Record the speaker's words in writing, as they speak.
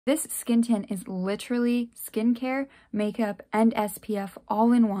This skin tint is literally skincare, makeup, and SPF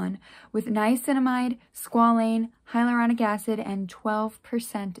all in one with niacinamide, squalane, hyaluronic acid, and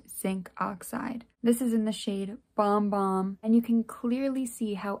 12% zinc oxide. This is in the shade Bomb Bomb, and you can clearly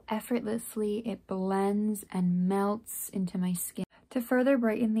see how effortlessly it blends and melts into my skin. To further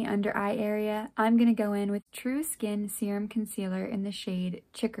brighten the under eye area, I'm going to go in with True Skin Serum Concealer in the shade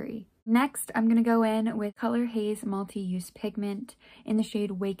Chicory. Next, I'm going to go in with Color Haze Multi-Use Pigment in the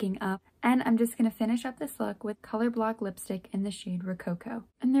shade Waking Up. And I'm just going to finish up this look with Color Block Lipstick in the shade Rococo.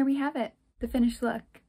 And there we have it, the finished look.